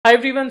Hi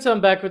everyone, so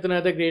I'm back with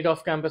another great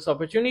off-campus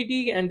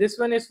opportunity, and this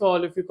one is for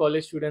all of you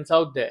college students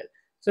out there.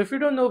 So if you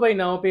don't know by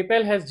now,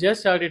 PayPal has just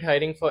started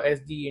hiring for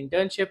SD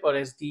internship or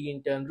SD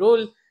intern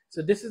role.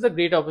 So this is a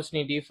great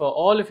opportunity for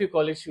all of you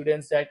college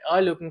students that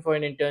are looking for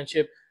an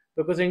internship,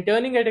 because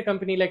interning at a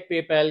company like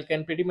PayPal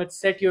can pretty much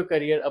set your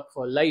career up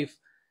for life.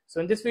 So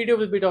in this video,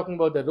 we'll be talking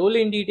about the role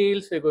in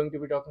details. We're going to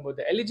be talking about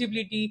the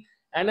eligibility,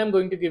 and I'm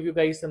going to give you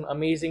guys some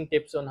amazing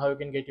tips on how you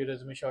can get your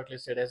resume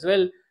shortlisted as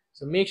well.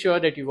 So make sure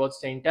that you watch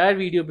the entire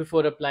video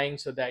before applying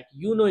so that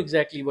you know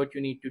exactly what you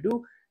need to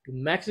do to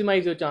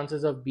maximize your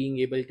chances of being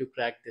able to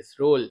crack this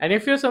role. And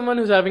if you're someone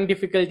who's having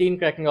difficulty in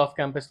cracking off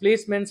campus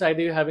placements,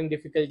 either you're having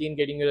difficulty in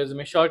getting your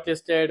resume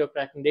shortlisted or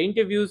cracking the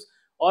interviews,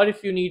 or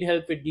if you need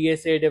help with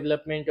DSA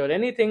development or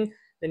anything,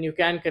 then you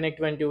can connect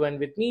one to one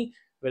with me,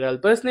 where I'll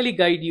personally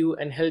guide you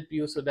and help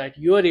you so that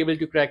you are able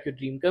to crack your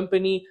dream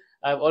company.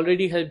 I've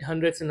already helped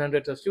hundreds and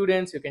hundreds of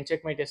students. You can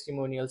check my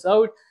testimonials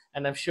out,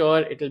 and I'm sure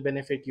it'll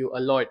benefit you a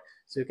lot.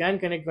 So you can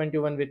connect one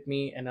to one with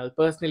me, and I'll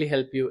personally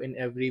help you in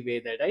every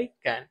way that I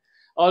can.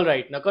 All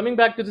right, now coming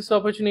back to this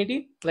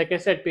opportunity, like I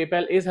said,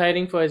 PayPal is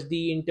hiring for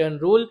SD intern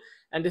role,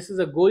 and this is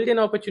a golden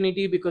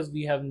opportunity because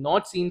we have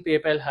not seen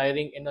PayPal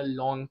hiring in a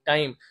long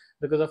time.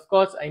 Because of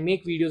course, I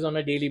make videos on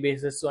a daily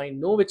basis, so I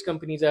know which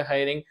companies are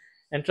hiring.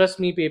 And trust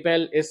me,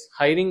 PayPal is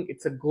hiring.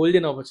 It's a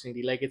golden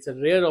opportunity, like it's a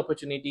rare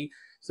opportunity.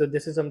 So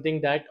this is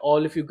something that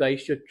all of you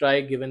guys should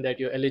try, given that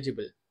you're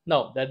eligible.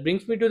 Now that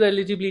brings me to the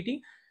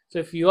eligibility. So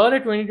if you are a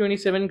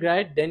 2027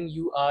 grad, then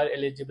you are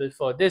eligible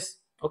for this.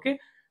 Okay.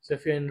 So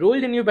if you're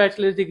enrolled in your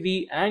bachelor's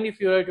degree and if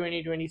you're a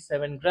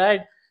 2027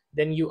 grad,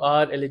 then you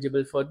are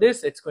eligible for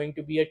this. It's going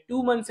to be a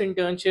 2 months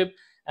internship,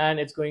 and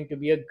it's going to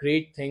be a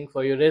great thing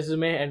for your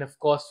resume and of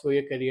course for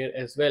your career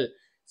as well.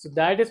 So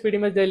that is pretty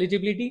much the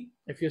eligibility.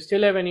 If you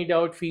still have any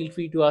doubt, feel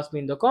free to ask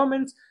me in the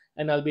comments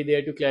and I'll be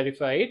there to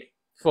clarify it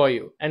for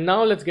you. And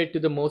now let's get to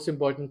the most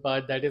important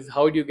part, that is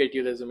how do you get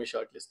your resume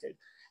shortlisted.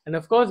 And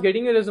of course,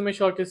 getting your resume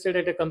shortlisted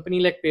at a company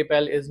like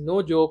PayPal is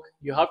no joke.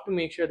 You have to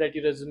make sure that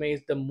your resume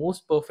is the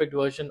most perfect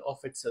version of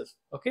itself.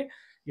 Okay,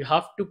 you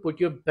have to put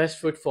your best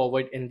foot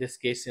forward in this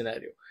case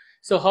scenario.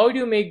 So how do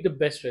you make the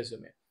best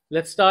resume?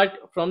 Let's start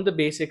from the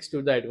basics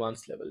to the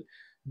advanced level.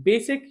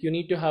 Basic, you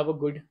need to have a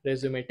good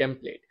resume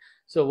template.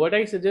 So what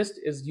I suggest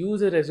is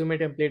use a resume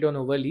template on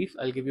Overleaf.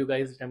 I'll give you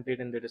guys the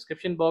template in the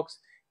description box.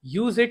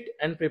 Use it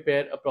and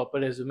prepare a proper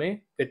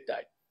resume with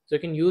that. So you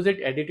can use it,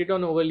 edit it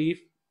on Overleaf,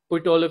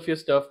 put all of your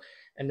stuff,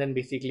 and then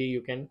basically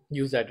you can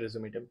use that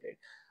resume template.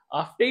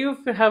 After you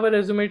have a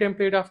resume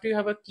template, after you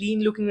have a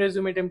clean looking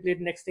resume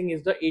template, next thing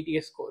is the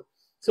ATS score.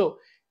 So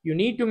you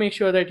need to make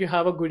sure that you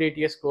have a good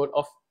ATS score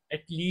of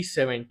at least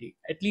 70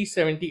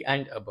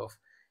 and above.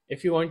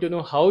 If you want to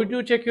know how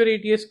to check your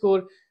ATS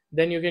score,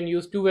 then you can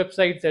use two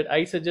websites that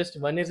I suggest.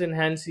 One is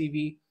Enhanced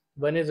CV,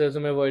 one is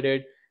Resume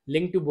Worded.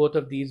 Link to both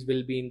of these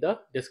will be in the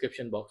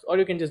description box, or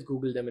you can just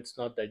Google them. It's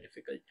not that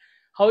difficult.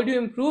 How do you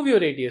improve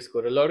your ATS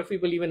score? A lot of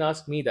people even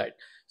ask me that.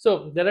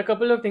 So there are a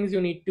couple of things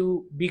you need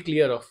to be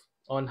clear of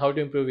on how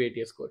to improve your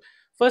ATS score.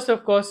 First,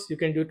 of course, you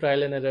can do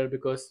trial and error,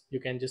 because you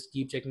can just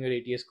keep checking your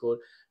ATS score.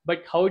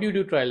 But how do you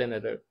do trial and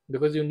error?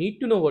 Because you need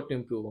to know what to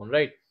improve on,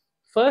 right?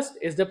 First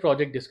is the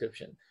project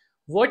description.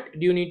 What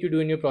do you need to do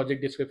in your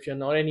project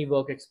description, or any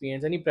work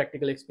experience, any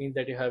practical experience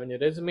that you have in your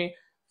resume?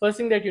 First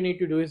thing that you need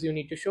to do is you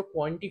need to show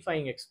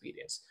quantifying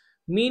experience,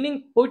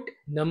 meaning put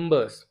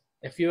numbers.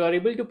 If you are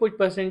able to put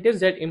percentage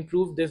that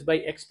improve this by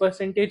X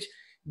percentage,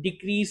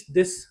 decrease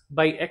this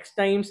by X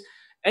times,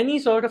 any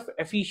sort of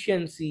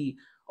efficiency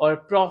or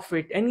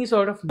profit, any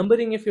sort of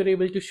numbering, if you're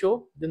able to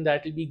show, then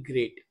that will be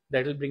great.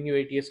 That will bring your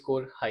ATS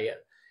score higher.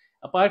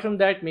 Apart from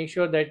that, make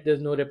sure that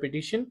there's no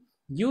repetition.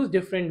 Use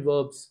different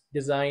verbs: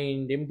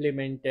 designed,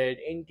 implemented,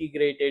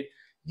 integrated.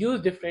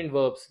 Use different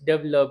verbs.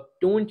 Develop.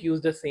 Don't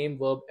use the same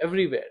verb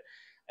everywhere.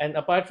 And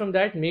apart from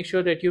that, make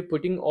sure that you're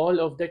putting all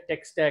of the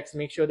tech stacks.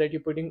 Make sure that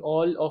you're putting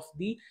all of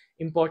the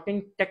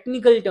important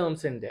technical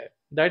terms in there.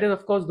 That is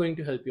of course going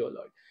to help you a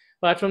lot.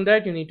 Apart from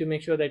that, you need to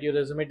make sure that your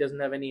resume doesn't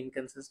have any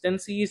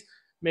inconsistencies.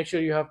 Make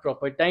sure you have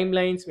proper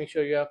timelines. Make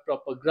sure you have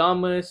proper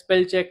grammar,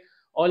 spell check.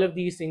 All of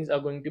these things are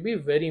going to be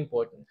very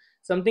important.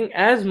 Something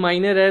as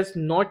minor as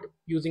not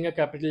using a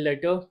capital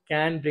letter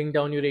can bring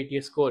down your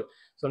ATS score.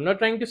 So I'm not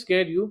trying to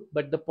scare you,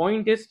 but the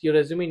point is your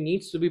resume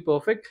needs to be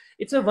perfect.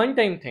 It's a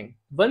one-time thing.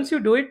 Once you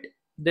do it,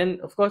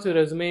 then of course your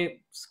resume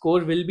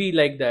score will be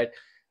like that,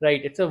 right?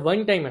 It's a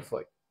one-time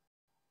effort,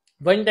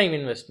 one-time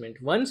investment.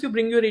 Once you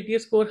bring your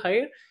ATS score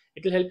higher,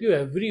 it will help you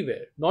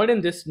everywhere, not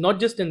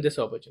just in this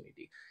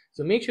opportunity.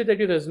 So make sure that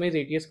your resume's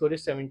ATS score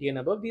is 70 and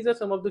above. These are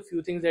some of the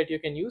few things that you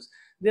can use.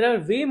 There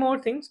are way more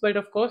things, but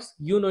of course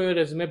you know your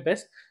resume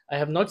best. I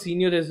have not seen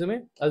your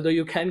resume, although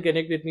you can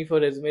connect with me for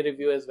resume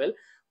review as well.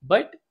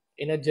 But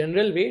in a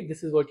general way,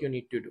 this is what you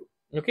need to do.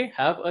 Okay,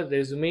 have a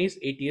resume's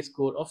ATS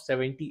score of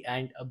 70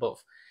 and above.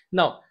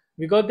 Now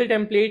we got the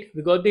template,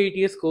 we got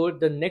the ATS score.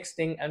 The next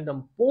thing and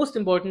the most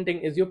important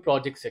thing is your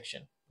project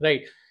section,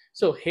 right?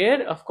 So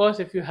here, of course,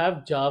 if you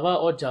have Java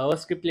or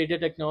JavaScript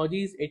related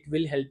technologies, it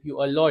will help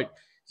you a lot.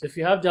 So if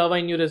you have Java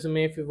in your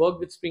resume, if you work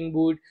with Spring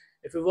Boot,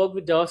 If you work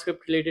with JavaScript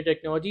related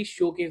technology,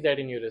 showcase that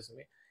in your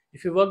resume.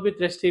 If you work with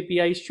REST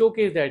APIs,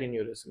 showcase that in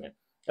your resume.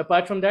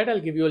 Apart from that, I'll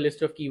give you a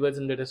list of keywords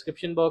in the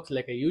description box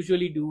like I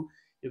usually do.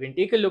 You can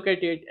take a look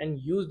at it and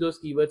use those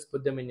keywords,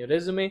 put them in your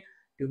resume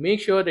to make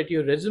sure that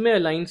your resume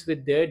aligns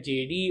with their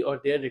JD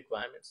or their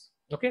requirements.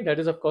 Okay, that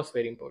is of course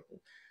very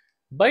important.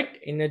 But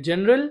in a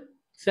general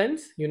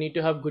sense, you need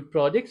to have good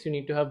projects, you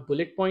need to have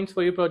bullet points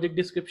for your project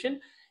description,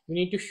 you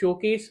need to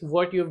showcase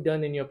what you've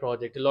done in your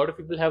project. A lot of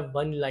people have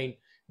one line,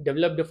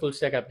 developed a full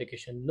stack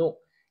application. No,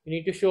 you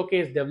need to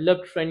showcase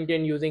developed front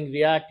end using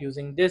React,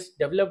 using this,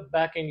 developed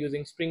back end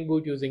using Spring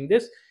Boot, using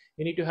this.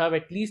 You need to have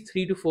at least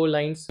 3 to 4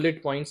 lines,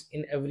 bullet points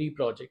in every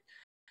project.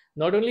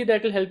 Not only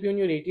that will help you in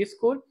your ATS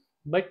score,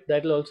 but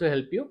that will also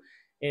help you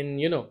in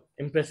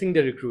impressing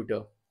the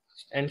recruiter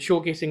and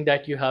showcasing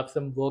that you have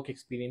some work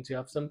experience, you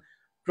have some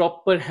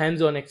proper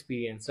hands-on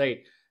experience,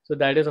 right? So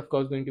that is of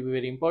course going to be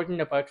very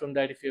important. Apart from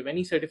that, if you have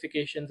any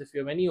certifications, if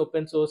you have any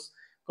open source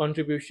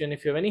contribution,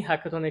 if you have any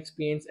hackathon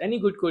experience, any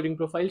good coding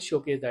profile,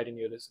 showcase that in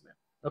your resume.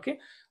 Okay,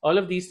 all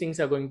of these things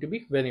are going to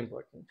be very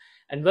important.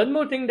 And one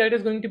more thing that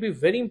is going to be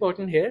very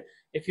important here,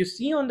 if you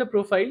see on the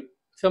profile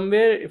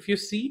somewhere, if you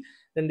see,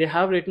 then they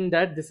have written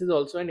that this is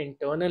also an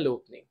internal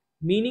opening,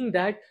 meaning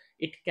that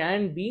it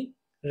can be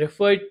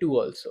referred to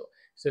also.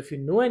 So if you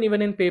know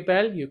anyone in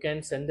PayPal, you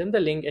can send them the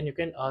link and you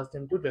can ask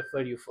them to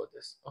refer you for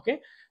this. Okay,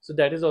 so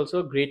that is also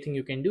a great thing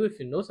you can do. If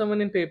you know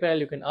someone in PayPal,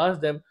 you can ask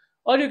them,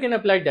 or you can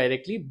apply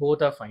directly.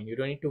 Both are fine. You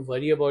don't need to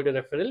worry about a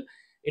referral.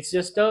 It's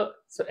just a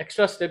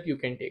extra step you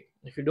can take.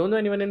 If you don't know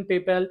anyone in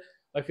PayPal,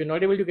 or if you're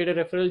not able to get a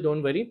referral,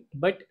 don't worry,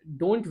 but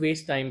don't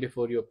waste time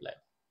before you apply.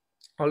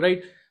 All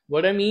right,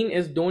 what I mean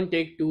is don't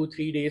take 2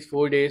 3 days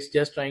 4 days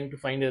just trying to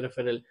find a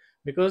referral,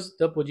 because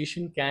the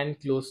position can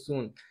close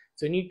soon.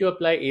 So you need to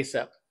apply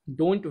ASAP.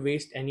 Don't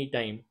waste any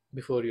time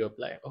before you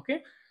apply.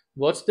 Okay,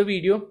 watch the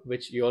video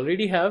which you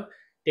already have,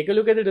 take a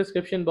look at the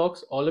description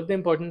box, all of the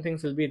important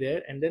things will be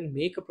there, and then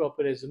make a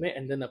proper resume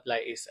and then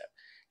apply ASAP.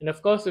 And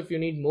of course, if you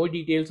need more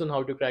details on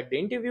how to crack the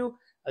interview,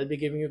 I'll be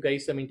giving you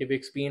guys some interview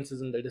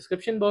experiences in the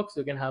description box.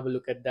 You can have a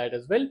look at that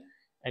as well,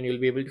 and you'll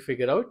be able to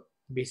figure out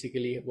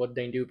basically what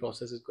the interview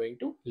process is going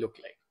to look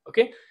like.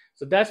 Okay,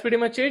 so that's pretty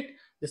much it.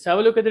 Just have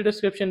a look at the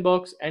description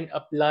box and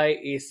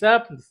apply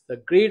ASAP. This is a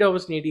great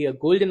opportunity, a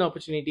golden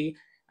opportunity,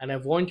 and I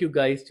want you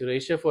guys to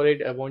register for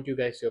it. I want you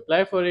guys to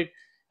apply for it.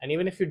 And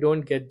even if you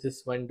don't get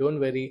this one, don't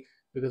worry,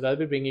 because I'll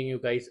be bringing you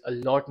guys a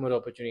lot more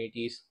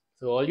opportunities.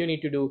 So all you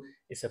need to do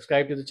is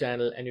subscribe to the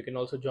channel, and you can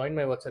also join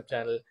my WhatsApp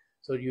channel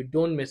so you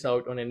don't miss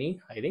out on any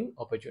hiring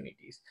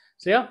opportunities.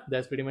 So yeah,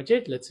 that's pretty much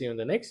it. Let's see you in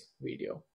the next video.